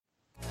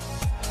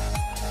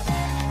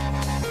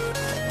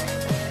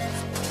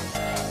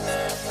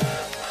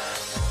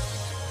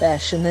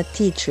Passionate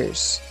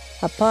Teachers,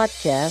 a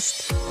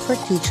podcast for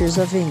teachers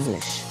of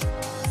English.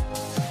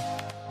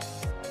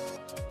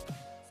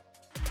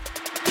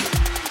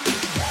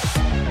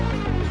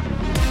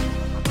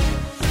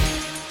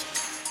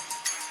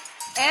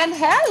 And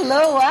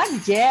hello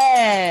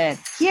again!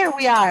 Here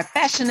we are,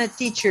 Passionate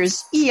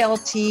Teachers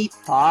ELT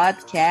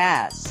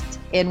podcast.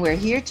 And we're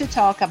here to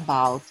talk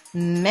about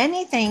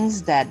many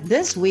things that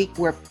this week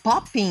were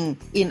popping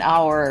in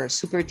our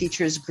Super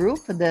Teachers group,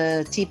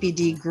 the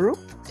TPD group,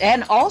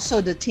 and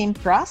also the Team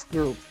Prof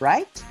group,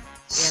 right?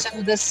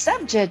 So the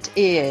subject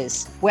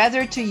is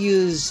whether to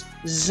use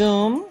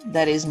Zoom,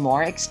 that is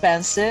more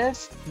expensive,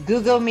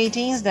 Google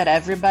Meetings that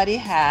everybody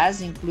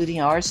has,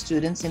 including our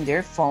students in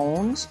their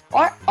phones,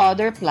 or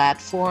other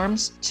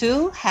platforms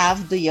to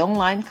have the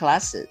online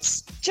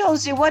classes.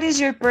 Josie, what is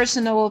your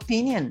personal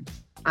opinion?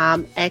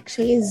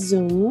 Actually,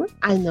 Zoom,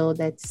 I know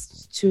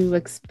that's too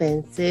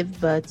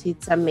expensive, but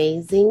it's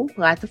amazing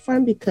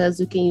platform because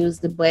you can use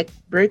the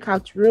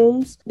breakout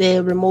rooms.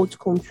 The remote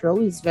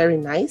control is very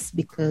nice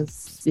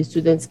because the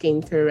students can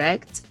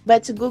interact.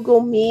 But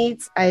Google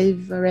Meet,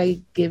 I've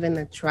already given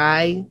a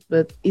try,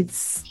 but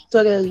it's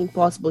totally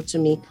impossible to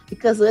me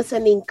because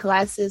listening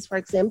classes, for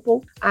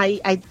example,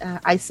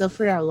 I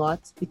suffer a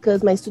lot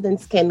because my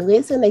students can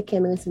listen, I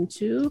can listen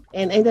too,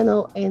 and I don't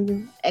know,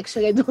 and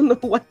actually I don't know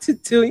what to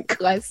do in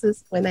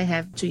classes when I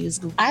have to use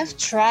Google. I've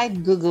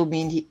tried Google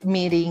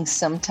Meetings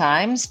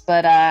sometimes,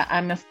 but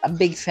I'm a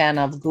big fan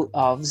of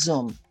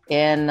Zoom,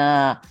 and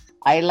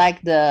I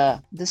like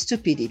the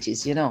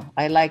stupidities, you know.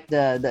 I like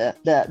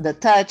the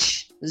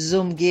touch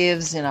Zoom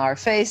gives in our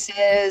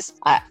faces.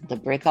 The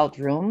breakout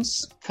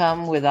rooms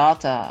come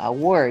without a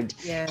word.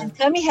 Yeah. And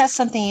Cami has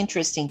something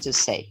interesting to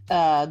say.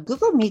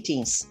 Google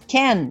Meetings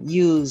can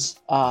use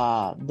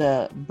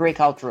the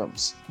breakout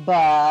rooms,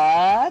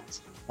 but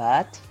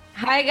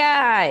Hi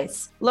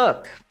guys!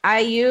 Look, I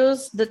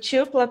use the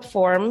two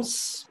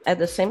platforms at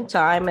the same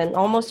time and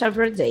almost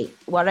every day.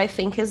 What I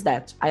think is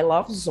that I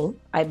love Zoom.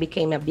 I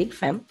became a big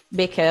fan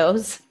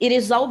because it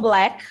is all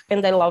black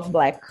and I love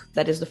black.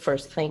 That is the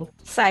first thing.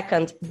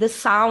 Second, the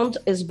sound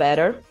is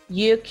better.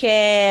 You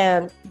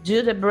can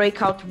do the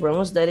breakout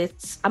rooms, that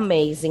it's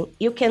amazing.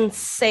 You can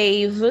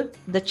save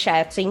the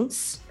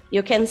chattings.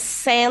 You can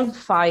send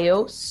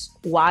files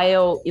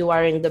while you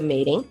are in the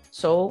meeting.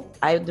 So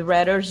I'd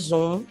rather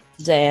Zoom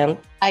than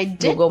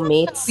Google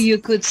Meets. You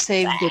could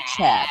save the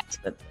chat.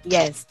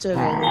 Yes, too.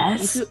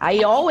 Yes. I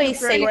always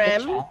save the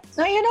chat.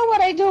 No, you know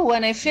what I do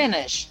when I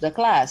finish the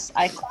class?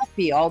 I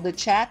copy all the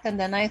chat and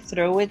then I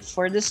throw it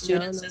for the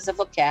students as a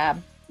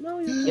vocab. No,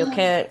 You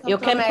can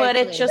put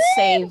it to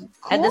save. Cool.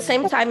 At the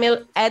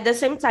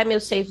same time you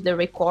save the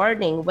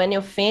recording. When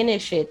you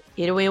finish it,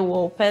 it will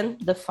open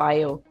the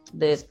file,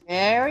 the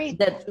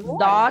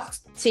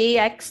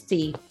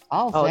 .txt.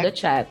 The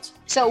chat.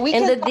 So we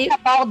can talk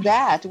about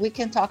that. We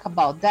can talk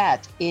about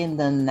that in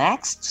the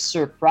next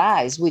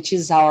surprise, which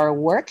is our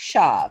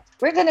workshop.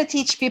 We're going to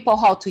teach people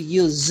how to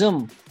use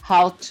Zoom,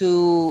 how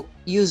to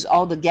use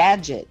all the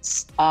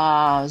gadgets.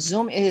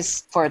 Zoom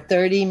is for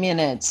 30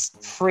 minutes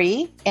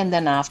free, and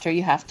then after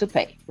you have to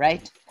pay,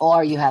 right?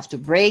 Or you have to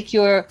break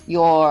your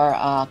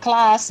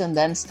class and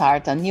then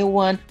start a new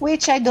one,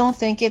 which I don't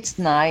think it's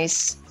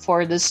nice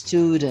for the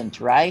student,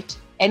 right?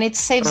 And it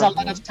saves a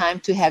lot of time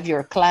to have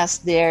your class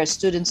there.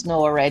 Students know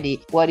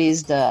already what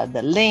is the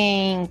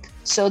link.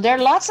 So there are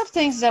lots of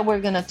things that we're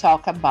going to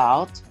talk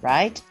about,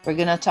 right? We're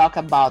going to talk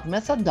about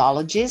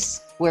methodologies.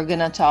 We're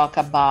going to talk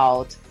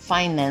about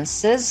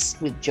finances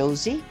with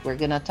Josie. We're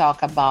going to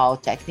talk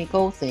about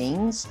technical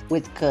things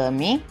with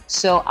Cami.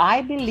 So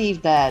I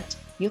believe that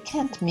you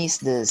can't miss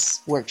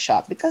this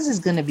workshop because it's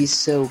going to be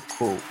so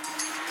cool.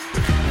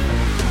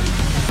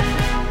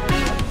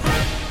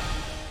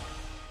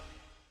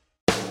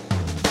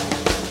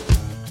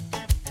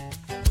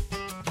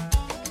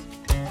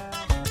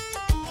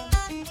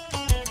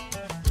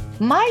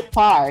 My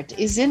part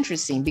is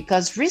interesting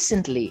because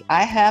recently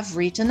I have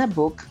written a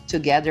book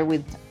together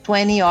with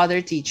 20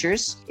 other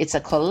teachers. It's a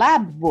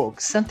collab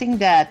book, something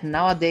that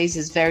nowadays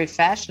is very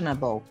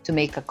fashionable to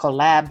make a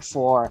collab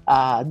for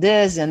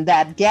this and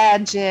that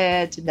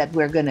gadget that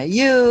we're going to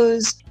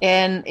use.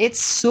 And it's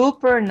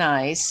super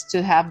nice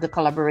to have the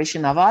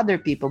collaboration of other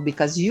people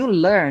because you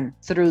learn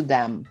through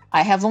them.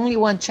 I have only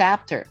one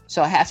chapter,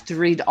 so I have to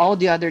read all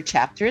the other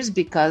chapters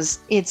because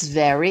it's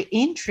very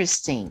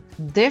interesting.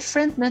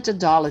 Different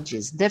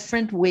methodologies,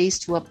 different ways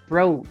to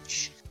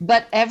approach.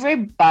 But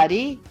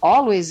everybody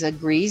always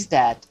agrees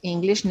that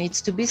English needs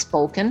to be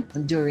spoken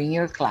during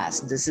your class.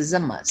 This is a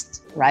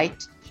must, right?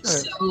 Sure.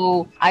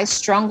 So I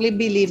strongly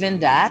believe in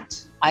that.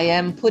 I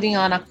am putting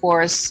on a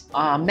course,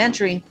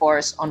 mentoring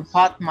course on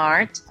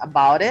Hotmart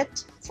about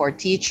it for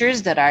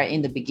teachers that are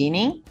in the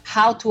beginning,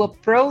 how to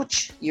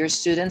approach your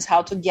students,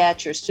 how to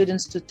get your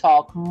students to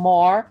talk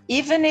more,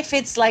 even if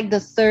it's like the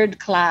third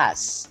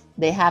class.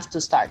 they have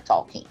to start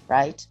talking,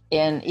 right?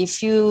 And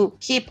if you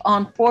keep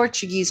on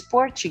Portuguese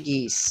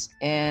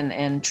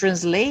and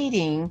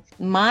translating,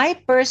 my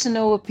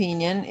personal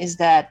opinion is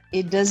that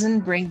it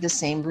doesn't bring the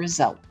same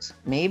result.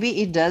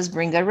 Maybe it does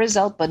bring a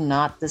result, but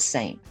not the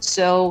same.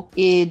 So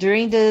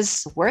during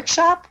this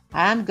workshop,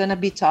 I'm going to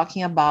be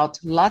talking about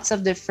lots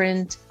of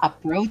different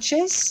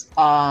approaches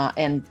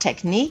and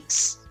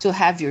techniques to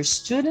have your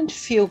student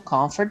feel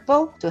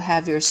comfortable, to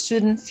have your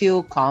student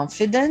feel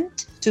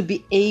confident, to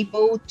be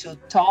able to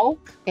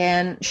talk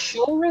and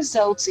show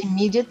results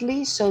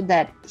immediately so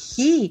that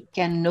he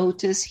can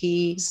notice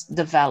his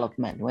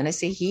development. When I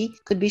say he,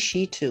 could be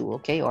she too,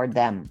 okay? Or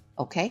them,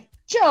 okay?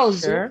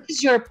 Josie, Sure. what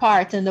is your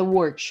part in the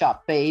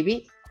workshop,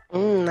 baby?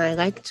 I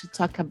like to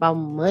talk about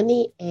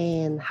money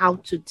and how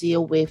to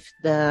deal with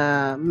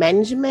the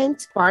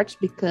management part,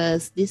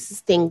 because this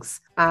is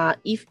things.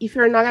 If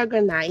you're not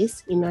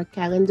organized in your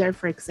calendar,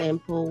 for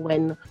example,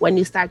 when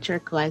you start your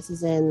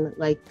classes and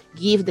like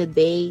give the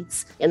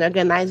dates and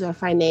organize your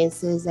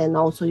finances and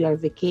also your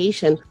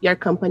vacation, your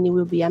company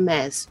will be a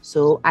mess.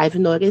 So I've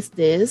noticed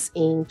this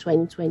in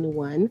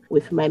 2021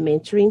 with my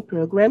mentoring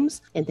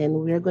programs, and then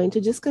we're going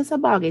to discuss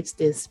about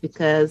this,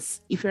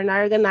 because if you're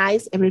not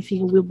organized,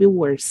 everything will be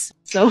worse.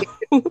 So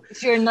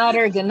If you're not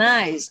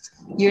organized,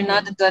 you're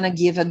not going to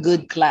give a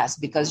good class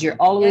because you're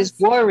always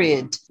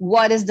worried.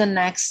 What is the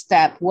next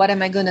step? What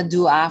am I going to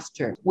do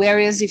after?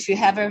 Whereas if you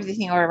have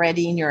everything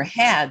already in your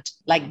head,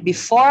 like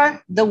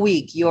before the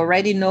week, you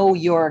already know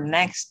your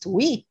next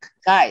week.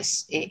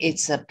 Guys,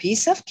 it's a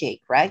piece of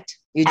cake, right?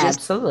 You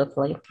just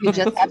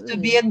have to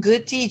be a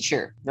good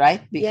teacher,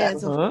 right?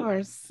 Because yes, of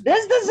course.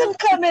 this doesn't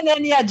come in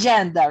any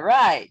agenda,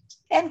 right?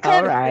 And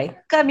All right.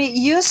 Cami,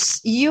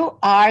 you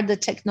are the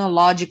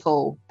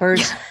technological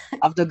person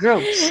of the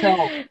group.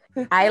 So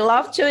I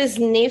love to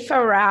sniff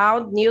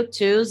around new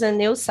tools and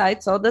new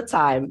sites all the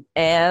time.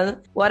 And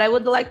what I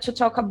would like to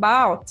talk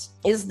about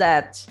is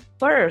that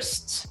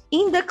first,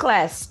 in the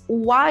class,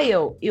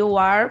 while you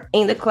are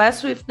in the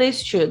class with the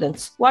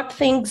students, what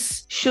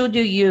things should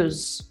you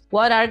use?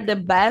 What are the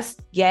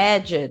best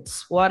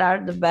gadgets? What are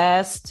the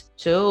best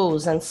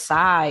tools and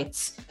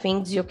sites,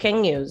 things you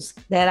can use?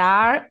 There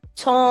are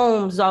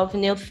tons of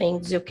new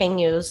things you can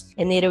use,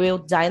 and it will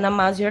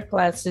dynamize your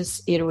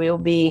classes. It will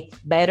be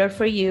better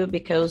for you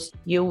because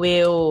you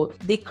will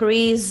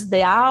decrease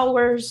the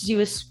hours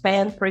you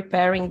spend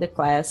preparing the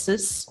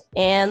classes.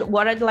 And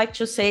what I'd like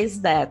to say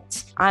is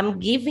that I'm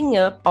giving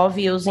up of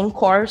using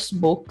course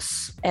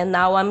books, and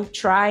now I'm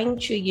trying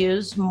to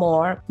use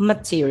more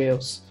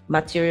materials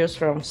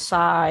from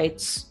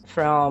sites,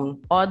 from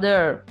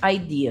other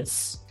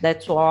ideas.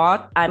 That's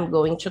what I'm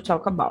going to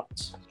talk about.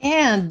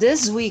 And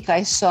this week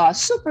I saw a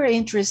super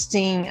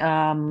interesting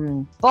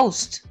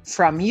post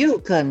from you,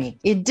 Cami.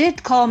 It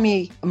did call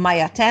my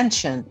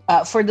attention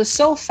for the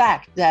sole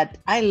fact that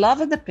I love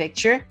the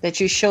picture that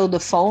you show the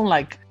phone,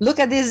 like, look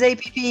at these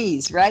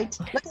apps, right?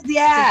 Look at the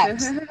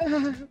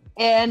apps.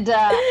 And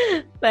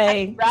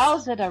I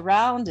browsed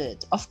around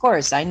it. Of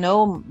course, I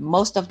know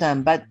most of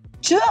them, but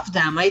two of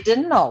them I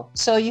didn't know.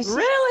 So you see,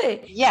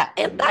 really? Yeah.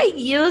 And I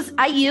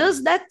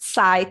use that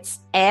site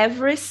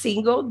every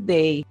single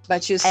day.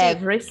 But you see,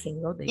 every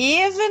single day.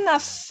 Even a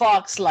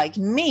fox like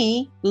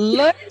me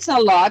learns a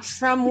lot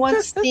from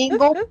one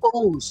single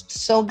post.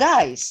 So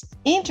guys,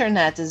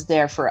 internet is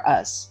there for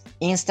us.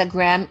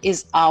 Instagram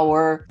is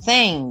our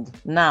thing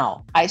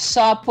now. I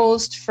saw a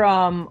post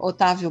from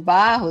Otávio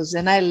Barros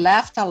and I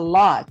laughed a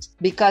lot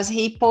because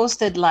he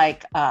posted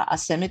like a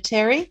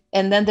cemetery,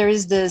 and then there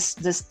is this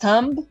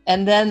thumb,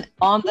 and then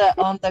on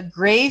the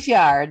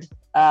graveyard,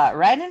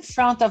 right in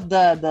front of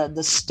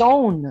the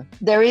stone,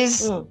 there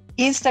is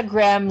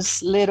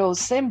Instagram's little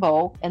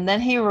symbol, and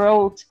then he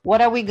wrote, what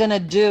are we gonna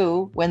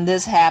do when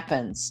this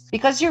happens?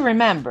 Because you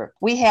remember,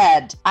 we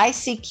had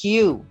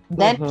ICQ,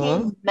 then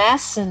came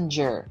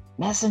Messenger.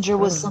 Messenger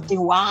was something,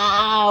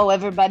 wow,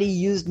 everybody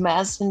used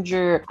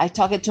Messenger. I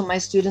talked it to my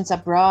students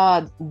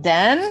abroad.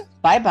 Then,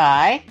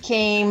 bye-bye,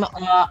 came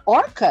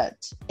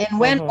Orkut. And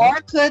when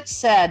Orkut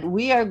said,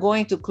 we are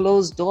going to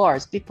close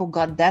doors, people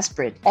got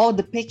desperate. All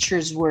the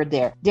pictures were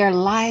there. Their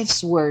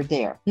lives were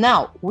there.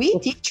 Now, we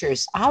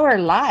teachers, our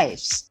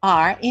lives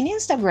are in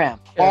Instagram.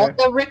 Sure. All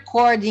the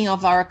recording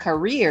of our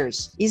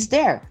careers is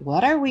there.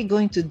 What are we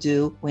going to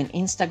do when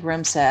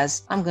Instagram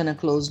says, I'm going to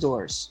close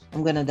doors?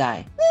 I'm going to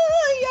die.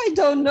 I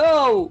don't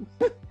know.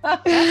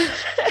 What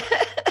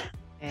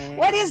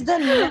is the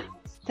next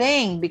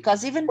thing?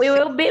 Because even we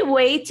will be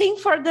waiting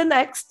for the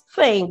next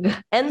thing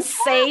and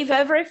save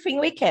everything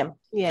we can.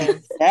 Yeah,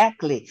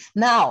 exactly.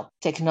 Now,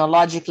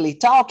 technologically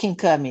talking,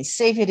 Cami,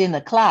 save it in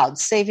the cloud,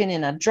 save it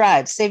in a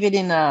drive, save it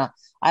in a,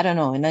 I don't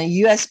know, in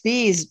a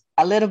USB is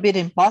a little bit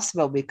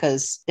impossible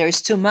because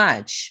there's too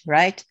much,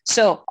 right?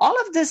 So all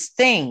of these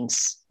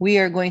things we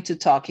are going to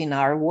talk in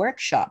our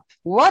workshop.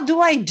 What do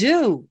I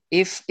do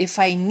if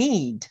I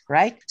need,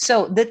 right?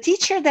 So the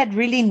teacher that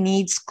really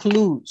needs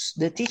clues,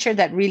 the teacher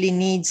that really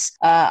needs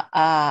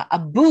a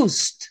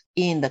boost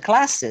in the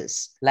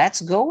classes,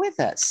 let's go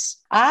with us.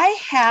 I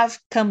have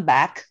come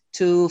back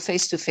to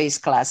face-to-face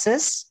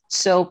classes.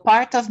 So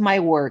part of my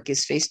work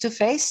is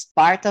face-to-face,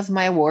 part of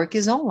my work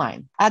is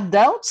online.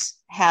 Adults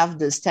have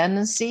this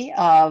tendency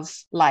of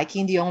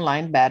liking the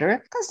online better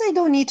because they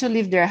don't need to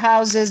leave their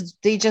houses.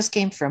 They just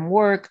came from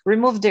work,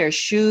 remove their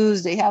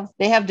shoes. They have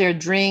their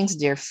drinks,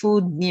 their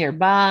food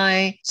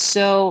nearby.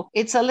 So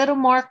it's a little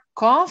more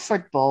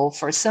comfortable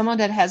for someone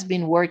that has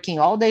been working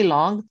all day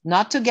long,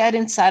 not to get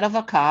inside of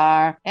a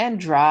car and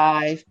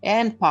drive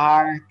and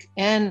park.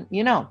 And,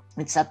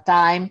 it's a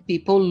time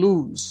people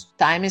lose.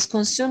 Time is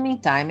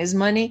consuming, time is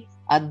money.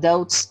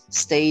 Adults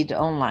stayed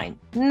online.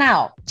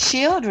 Now,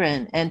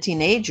 children and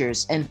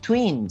teenagers and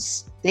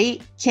tweens,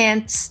 they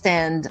can't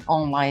stand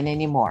online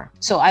anymore.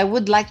 So I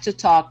would like to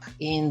talk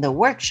in the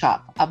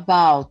workshop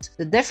about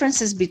the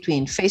differences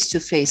between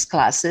face-to-face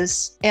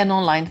classes and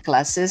online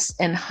classes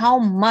and how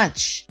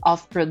much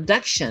of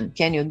production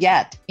can you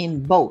get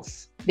in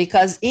both.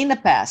 Because in the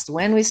past,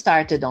 when we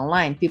started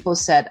online, people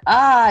said,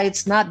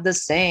 it's not the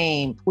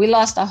same. We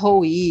lost a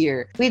whole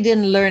year. We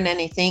didn't learn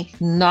anything.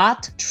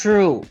 Not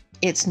true.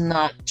 It's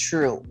not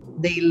true.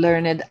 They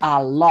learned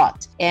a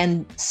lot.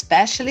 And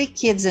especially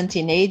kids and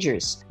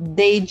teenagers,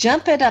 they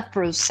jumped at a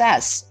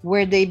process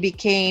where they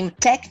became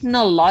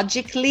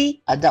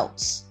technologically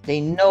adults.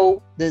 They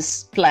know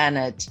this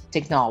planet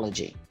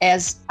technology,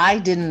 as I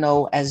didn't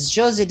know, as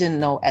Josie didn't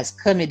know, as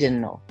Cami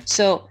didn't know.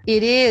 So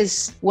it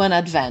is one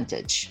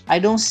advantage. I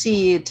don't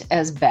see it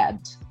as bad,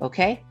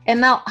 okay?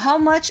 And now, how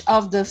much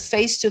of the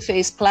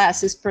face-to-face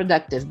class is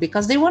productive?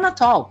 Because they want to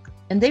talk.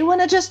 And they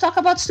want to just talk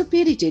about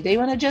stupidity. They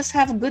want to just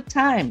have a good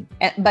time.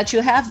 But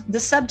you have the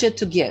subject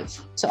to give.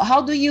 So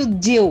how do you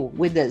deal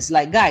with this?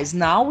 Like, guys,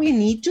 now we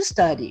need to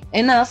study.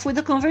 Enough with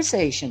the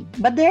conversation.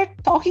 But they're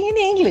talking in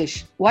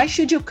English. Why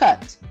should you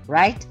cut,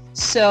 right?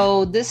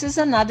 So this is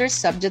another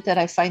subject that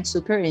I find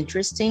super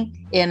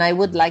interesting. And I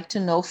would like to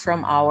know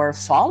from our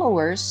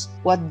followers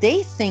what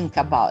they think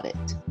about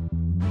it.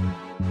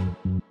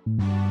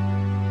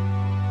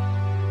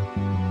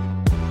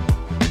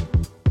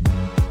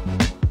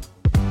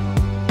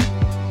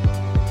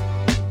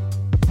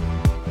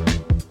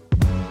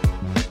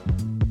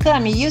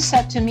 Cami, you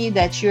said to me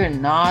that you're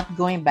not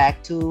going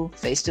back to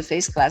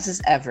face-to-face classes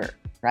ever,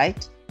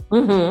 right?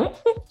 Mm-hmm.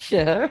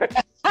 Sure.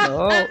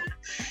 No.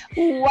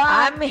 Wow.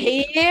 I'm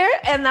here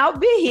and I'll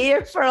be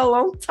here for a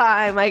long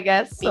time, I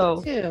guess. So.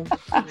 Me too.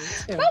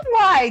 But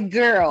why,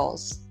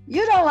 girls?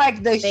 You don't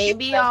like the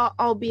Maybe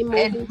I'll be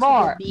moving to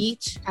the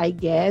beach, I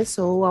guess.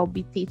 So I'll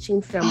be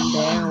teaching from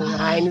there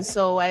online.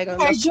 So I don't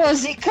know.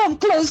 Josie, come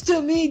close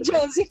to me.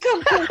 Josie,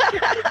 come close to me.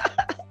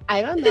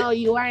 I don't know.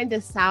 You are in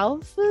the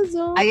south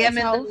zone? I am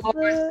in the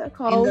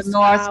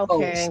north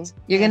coast.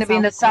 You're going to be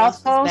in the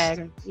south coast?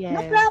 Yes,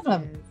 no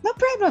problem. Yes. No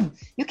problem.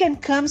 You can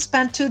come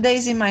spend 2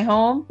 days in my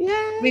home.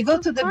 Yeah. We go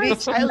to the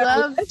beach. I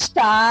love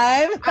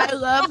time. I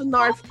love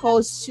North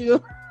Coast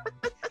too.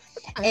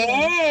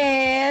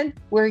 And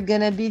we're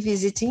gonna be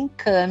visiting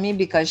Cami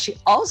because she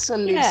also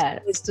lives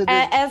close to the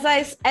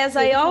as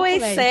I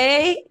always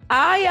say,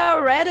 I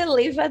already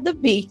live at the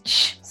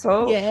beach.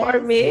 So for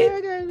me,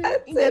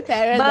 that's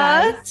it.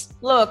 But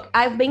look,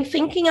 I've been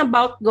thinking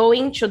about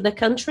going to the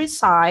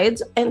countryside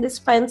and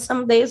spend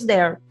some days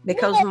there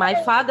because my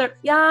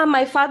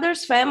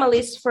father's family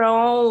is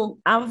from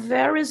a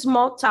very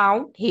small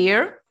town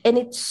here. And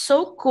it's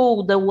so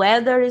cool. The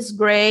weather is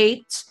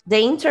great. The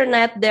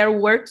internet there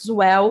works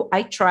well.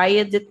 I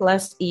tried it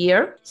last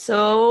year.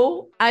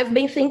 So I've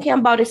been thinking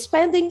about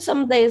spending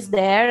some days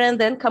there and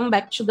then come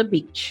back to the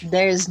beach.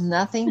 There is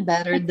nothing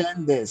better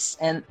than this.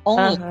 And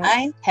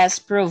online has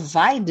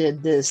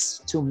provided this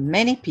to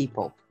many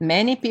people.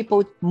 Many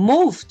people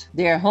moved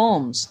their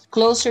homes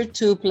closer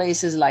to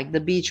places like the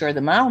beach or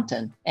the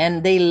mountain,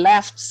 and they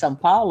left São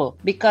Paulo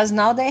because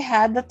now they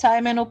had the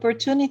time and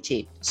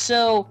opportunity.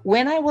 So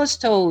when I was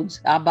told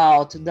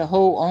about the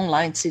whole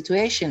online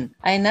situation,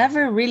 I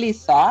never really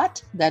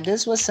thought that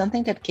this was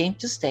something that came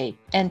to stay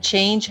and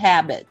change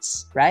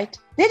habits, right?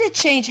 Did it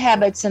change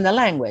habits in the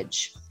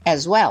language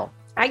as well?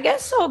 I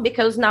guess so,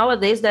 because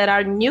nowadays there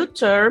are new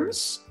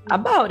terms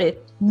about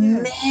it.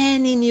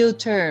 Many new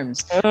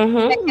terms.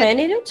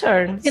 Many new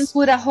terms. You can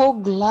put a whole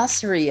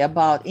glossary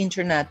about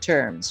internet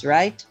terms,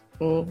 right?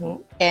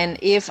 And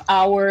if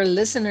our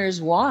listeners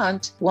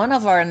want, one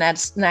of our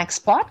next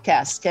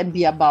podcasts can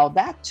be about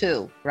that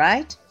too,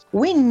 right?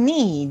 We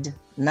need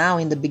now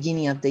in the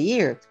beginning of the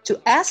year to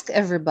ask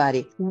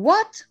everybody,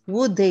 what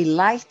would they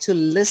like to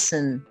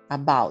listen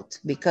about?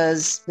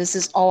 Because this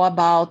is all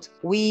about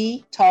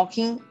we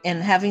talking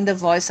and having the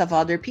voice of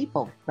other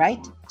people,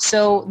 right?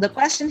 So the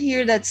question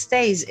here that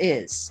stays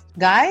is,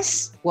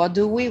 guys, what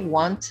do we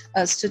want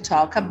us to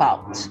talk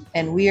about?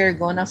 And we are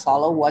going to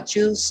follow what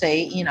you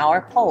say in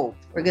our poll.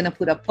 We're going to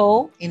put a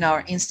poll in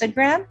our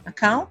Instagram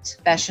account,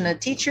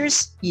 Passionate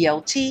Teachers,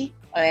 ELT,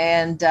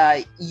 and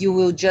you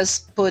will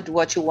just put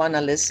what you want to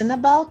listen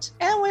about,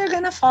 and we're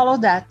going to follow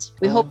that.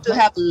 We hope to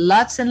have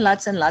lots and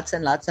lots and lots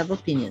and lots of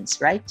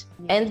opinions, right?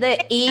 And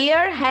the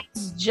year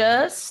has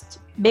just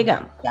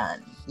begun.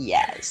 Done.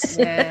 Yes.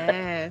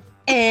 Yeah.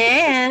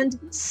 And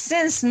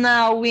since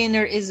now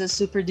Winner is a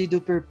super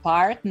duper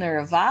partner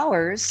of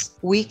ours,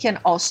 we can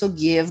also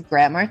give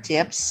grammar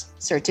tips,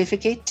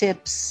 certificate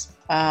tips,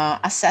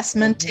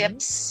 assessment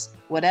tips,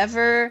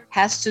 whatever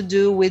has to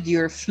do with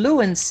your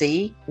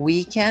fluency,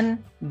 we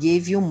can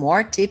give you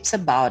more tips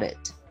about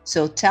it.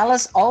 So tell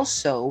us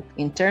also,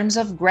 in terms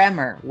of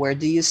grammar, where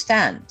do you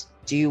stand?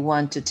 Do you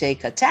want to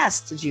take a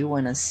test? Do you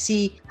want to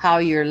see how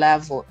your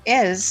level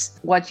is?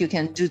 What you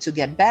can do to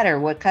get better?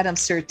 What kind of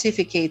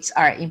certificates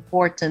are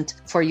important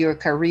for your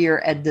career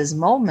at this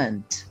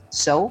moment?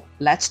 So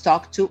let's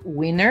talk to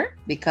Winner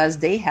because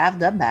they have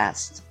the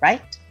best,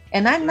 right?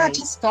 And I'm not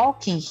just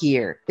talking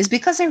here. It's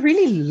because I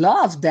really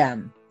love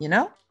them, you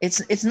know?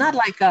 It's not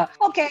like,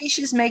 okay,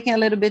 she's making a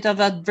little bit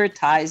of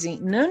advertising.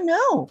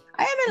 No.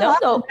 I am in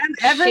love with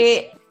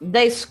them.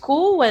 The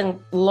school and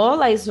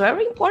Lola is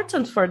very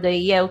important for the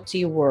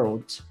ELT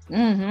world.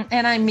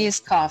 And I miss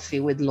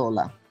coffee with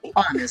Lola,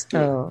 honestly.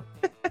 Oh.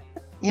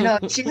 You know,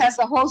 she has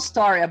a whole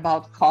story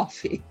about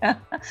coffee.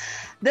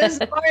 This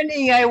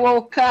morning I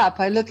woke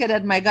up, I looked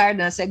at my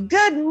garden, I said,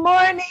 "Good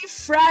morning,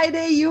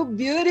 Friday, you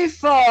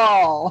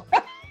beautiful."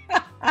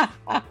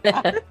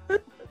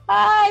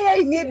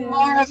 I need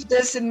more of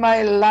this in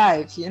my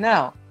life, you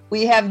know.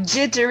 We have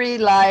jittery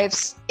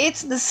lives.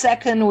 It's the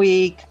second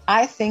week.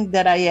 I think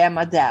that I am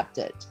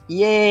adapted.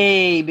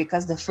 Yay,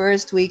 because the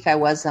first week I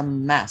was a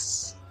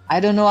mess. I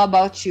don't know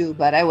about you,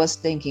 but I was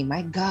thinking,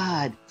 my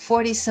God,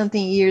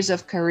 40-something years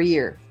of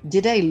career.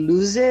 Did I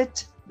lose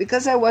it?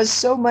 Because I was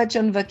so much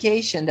on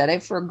vacation that I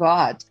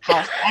forgot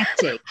how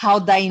hectic, how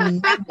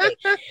dynamic.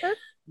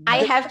 I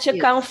have to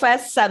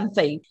confess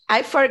something.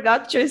 I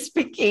forgot to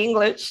speak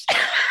English.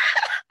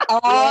 Oh,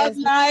 yes,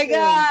 my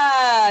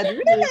God.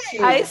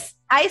 Really?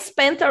 I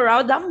spent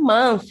around a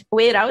month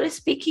without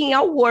speaking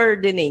a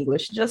word in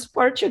English, just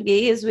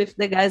Portuguese with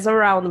the guys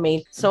around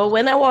me. So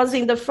when I was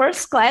in the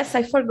first class,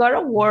 I forgot a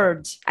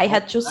word. I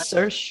had to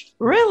search.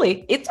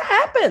 Really? It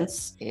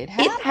happens. It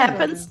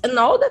happens and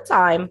all the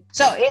time.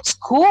 So it's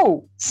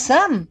cool.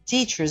 Some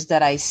teachers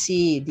that I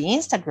see, the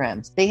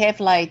Instagrams, they have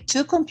like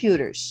 2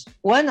 computers.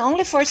 One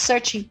only for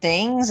searching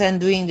things and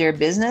doing their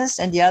business,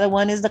 and the other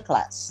one is the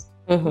class.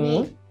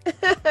 Mm-hmm.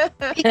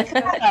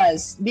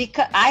 because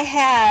I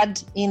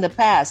had in the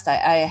past,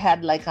 I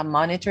had like a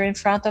monitor in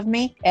front of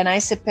me and I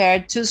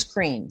separated 2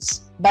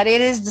 screens, but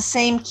it is the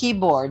same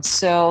keyboard.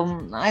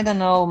 So I don't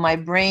know, my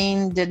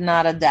brain did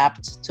not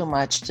adapt too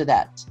much to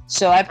that.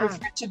 So I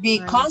prefer to be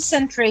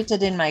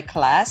concentrated in my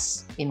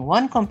class in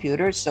one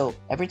computer. So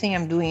everything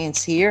I'm doing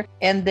is here,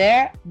 and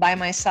there by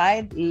my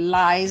side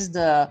lies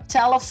the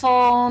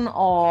telephone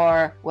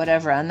or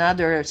whatever,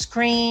 another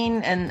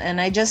screen. And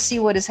I just see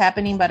what is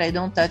happening, but I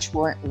don't touch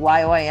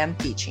while I am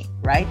teaching,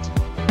 right?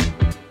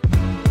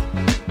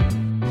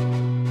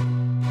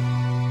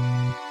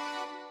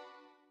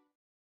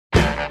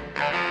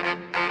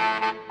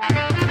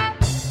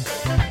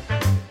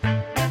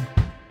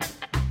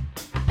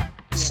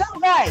 So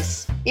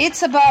guys,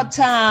 it's about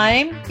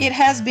time. It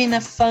has been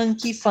a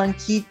funky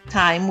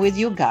time with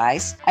you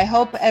guys. I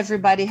hope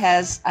everybody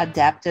has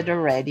adapted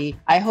already.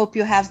 I hope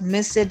you have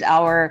missed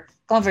our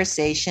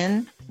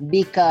conversation,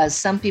 because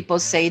some people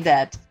say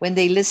that when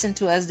they listen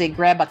to us, they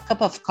grab a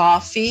cup of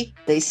coffee,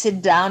 they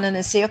sit down and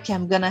they say, okay,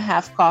 I'm going to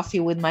have coffee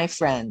with my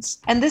friends.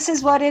 And this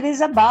is what it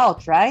is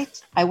about, right?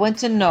 I want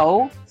to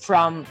know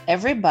from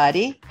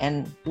everybody,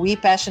 and we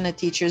passionate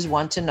teachers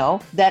want to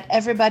know that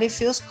everybody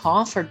feels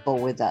comfortable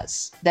with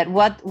us, that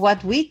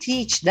what we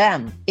teach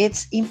them,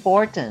 it's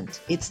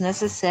important, it's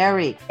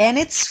necessary, and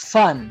it's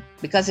fun.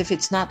 Because if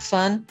it's not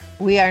fun,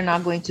 we are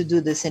not going to do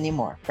this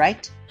anymore,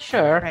 right?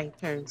 Sure. Right.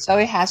 So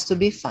it has to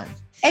be fun.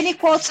 Any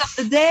quotes of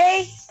the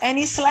day?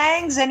 Any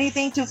slangs?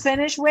 Anything to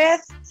finish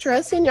with?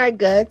 Trust in your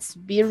guts,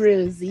 be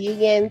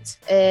resilient,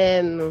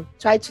 and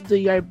try to do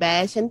your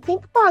best and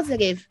think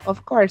positive,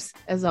 of course,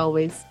 as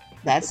always.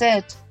 That's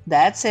it.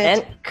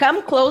 And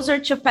come closer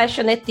to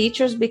Passionate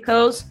Teachers,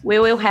 because we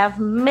will have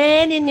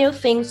many new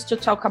things to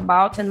talk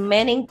about and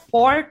many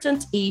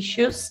important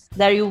issues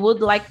that you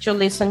would like to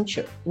listen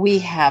to. We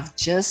have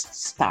just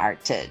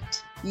started.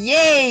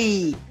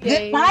 Yay!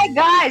 Goodbye,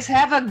 guys.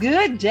 Have a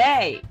good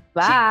day.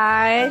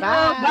 Bye.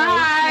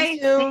 Bye.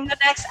 See you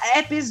next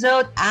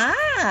episode.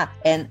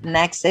 And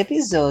next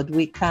episode,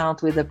 we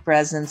count with the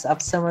presence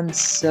of someone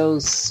so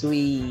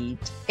sweet.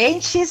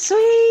 Ain't she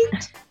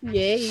sweet?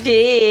 Yay.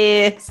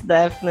 She is,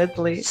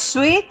 definitely.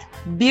 Sweet,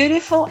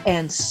 beautiful,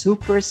 and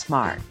super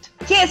smart.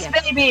 Kiss,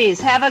 babies.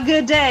 Have a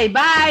good day.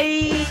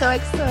 Bye.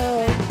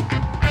 XOXO.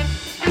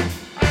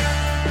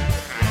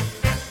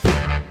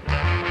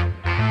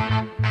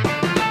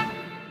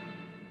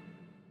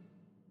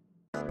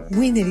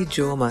 Winner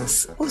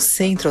Idiomas, o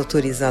centro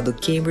autorizado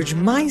Cambridge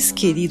mais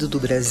querido do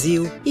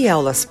Brasil, e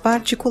aulas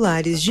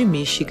particulares de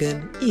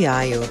Michigan e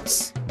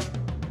IELTS.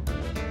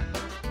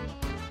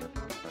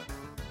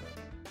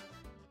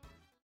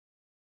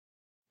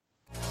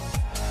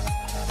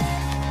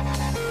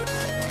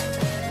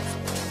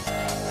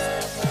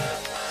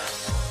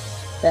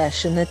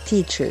 Passionate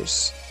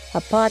Teachers, a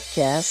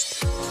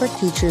podcast for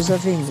teachers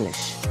of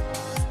English.